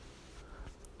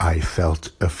I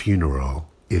Felt a Funeral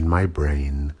in My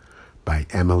Brain by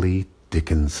Emily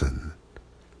Dickinson.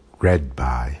 Read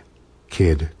by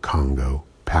Kid Congo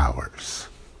Powers.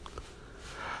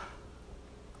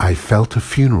 I felt a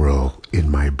funeral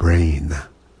in my brain,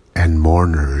 and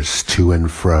mourners to and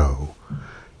fro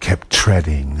kept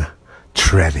treading,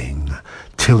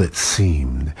 till it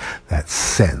seemed that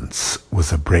sense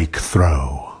was a break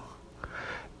throw.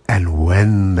 And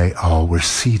when they all were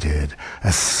seated,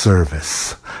 a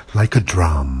service, like a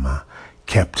drum,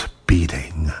 kept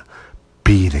beating,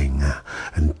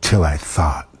 until I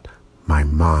thought my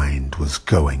mind was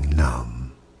going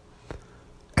numb.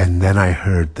 And then I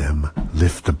heard them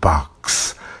lift a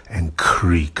box and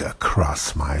creak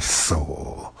across my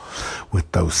soul, with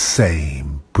those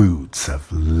same boots of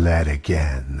lead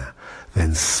again.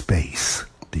 Then space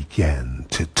began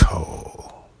to toll.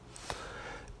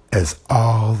 As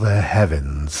all the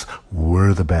heavens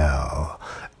were the bell,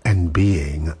 and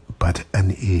being but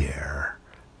an ear,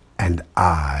 and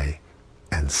I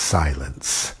and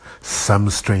silence, some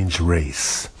strange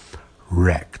race,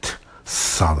 wrecked,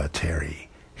 solitary,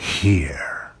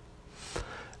 here.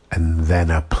 And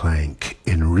then a plank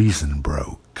in reason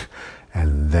broke,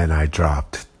 and then I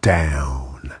dropped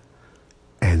down,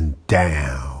 and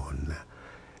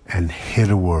hit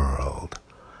a world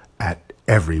at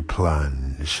every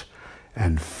plunge,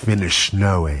 and finished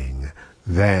knowing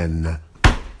then